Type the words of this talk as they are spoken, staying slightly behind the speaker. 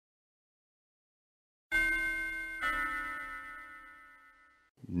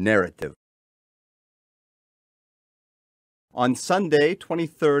narrative. On Sunday,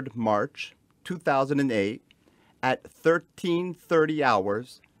 23rd March 2008, at 13:30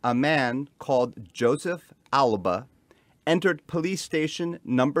 hours, a man called Joseph Alba entered police station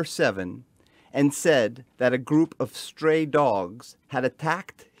number 7 and said that a group of stray dogs had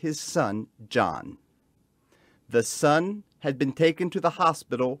attacked his son, John. The son had been taken to the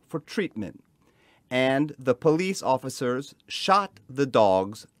hospital for treatment, and the police officers shot the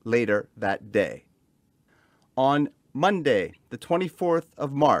dogs later that day. On Monday, the 24th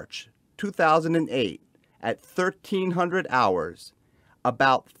of March, 2008, at 1300 hours,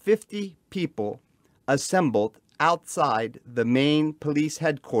 about 50 people assembled outside the main police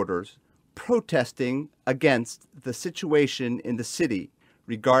headquarters protesting against the situation in the city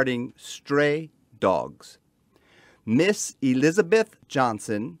regarding stray dogs. Miss Elizabeth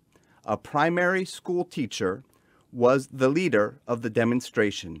Johnson, a primary school teacher, was the leader of the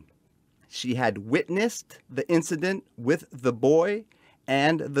demonstration. She had witnessed the incident with the boy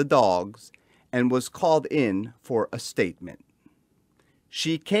and the dogs and was called in for a statement.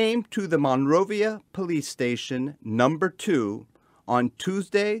 She came to the Monrovia Police Station number 2 on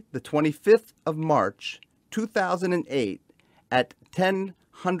Tuesday, the 25th of March, 2008, at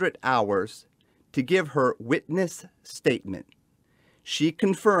 1000 hours to give her witness statement. She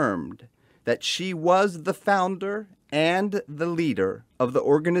confirmed that she was the founder and the leader of the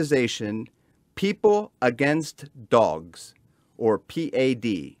organization People Against Dogs, or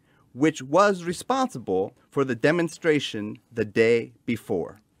PAD, which was responsible for the demonstration the day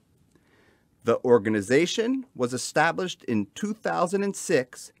before. The organization was established in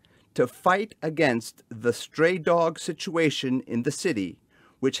 2006 to fight against the stray dog situation in the city,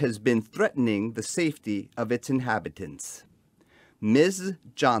 which has been threatening the safety of its inhabitants. Ms.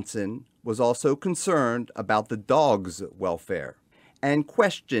 Johnson was also concerned about the dogs' welfare and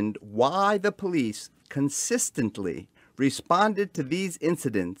questioned why the police consistently responded to these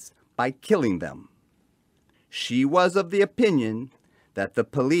incidents by killing them. She was of the opinion that the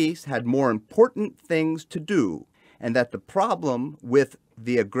police had more important things to do and that the problem with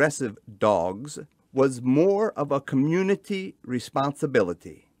the aggressive dogs was more of a community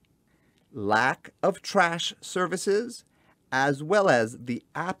responsibility. Lack of trash services, as well as the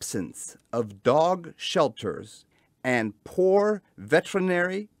absence of dog shelters and poor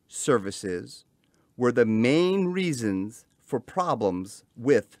veterinary services, were the main reasons for problems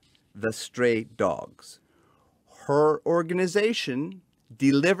with the stray dogs. Her organization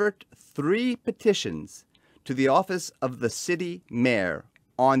delivered 3 petitions to the office of the city mayor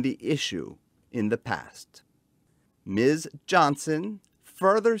on the issue in the past. Ms. Johnson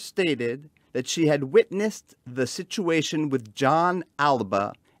further stated that she had witnessed the situation with John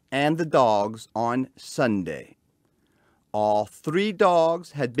Alba and the dogs on Sunday. All 3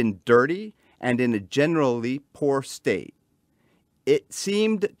 dogs had been dirty and in a generally poor state. It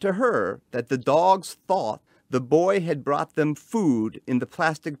seemed to her that the dogs thought the boy had brought them food in the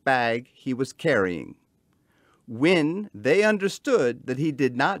plastic bag he was carrying. When they understood that he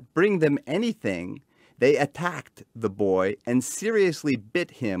did not bring them anything, they attacked the boy and seriously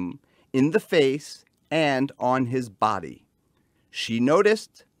bit him in the face and on his body. She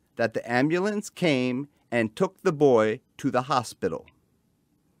noticed that the ambulance came and took the boy to the hospital.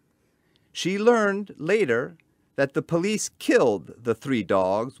 She learned later that the police killed the 3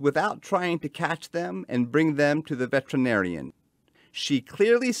 dogs without trying to catch them and bring them to the veterinarian. She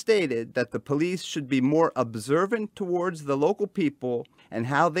clearly stated that the police should be more observant towards the local people and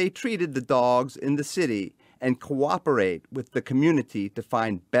how they treated the dogs in the city and cooperate with the community to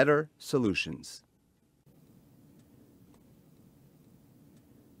find better solutions.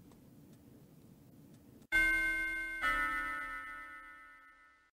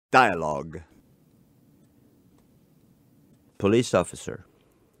 Dialogue. Police officer,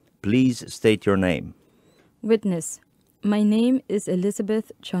 please state your name. Witness, my name is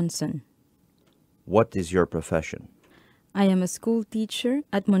Elizabeth Johnson. What is your profession? I am a school teacher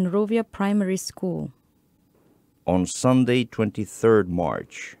at Monrovia Primary School. On Sunday, 23rd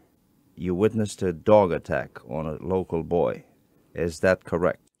March, you witnessed a dog attack on a local boy. Is that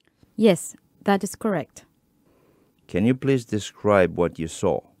correct? Yes, that is correct. Can you please describe what you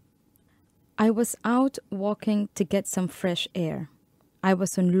saw? I was out walking to get some fresh air. I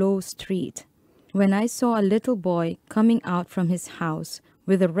was on Low Street when I saw a little boy coming out from his house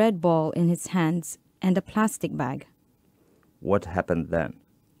with a red ball in his hands and a plastic bag. What happened then?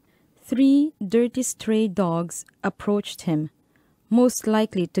 3 dirty stray dogs approached him, most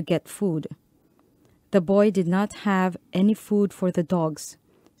likely to get food. The boy did not have any food for the dogs,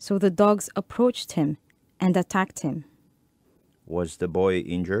 so the dogs approached him and attacked him. Was the boy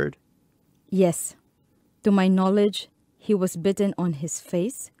injured? Yes. To my knowledge, he was bitten on his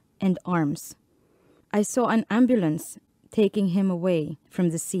face and arms. I saw an ambulance taking him away from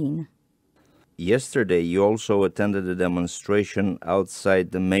the scene. Yesterday, you also attended a demonstration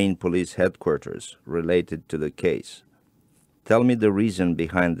outside the main police headquarters related to the case. Tell me the reason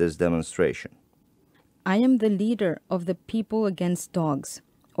behind this demonstration. I am the leader of the People Against Dogs,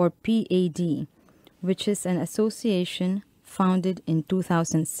 or PAD, which is an association founded in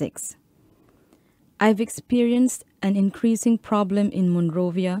 2006. I've experienced an increasing problem in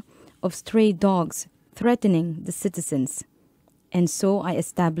Monrovia of stray dogs threatening the citizens, and so I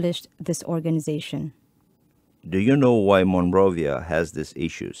established this organization. Do you know why Monrovia has these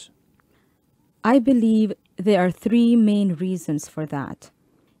issues? I believe there are three main reasons for that.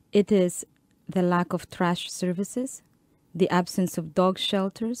 It is the lack of trash services, the absence of dog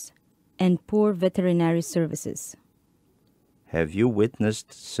shelters, and poor veterinary services. Have you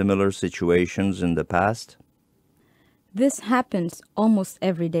witnessed similar situations in the past? This happens almost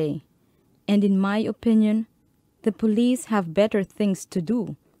every day, and in my opinion, the police have better things to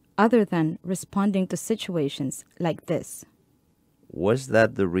do other than responding to situations like this. Was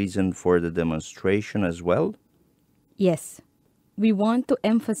that the reason for the demonstration as well? Yes, we want to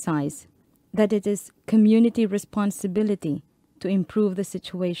emphasize that it is community responsibility to improve the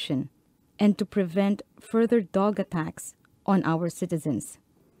situation and to prevent further dog attacks on our citizens.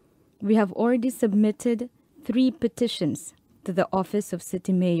 We have already submitted 3 petitions to the Office of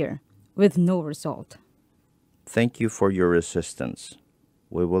City Mayor with no result. Thank you for your assistance.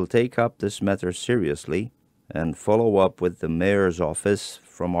 We will take up this matter seriously and follow up with the mayor's office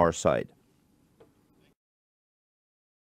from our side.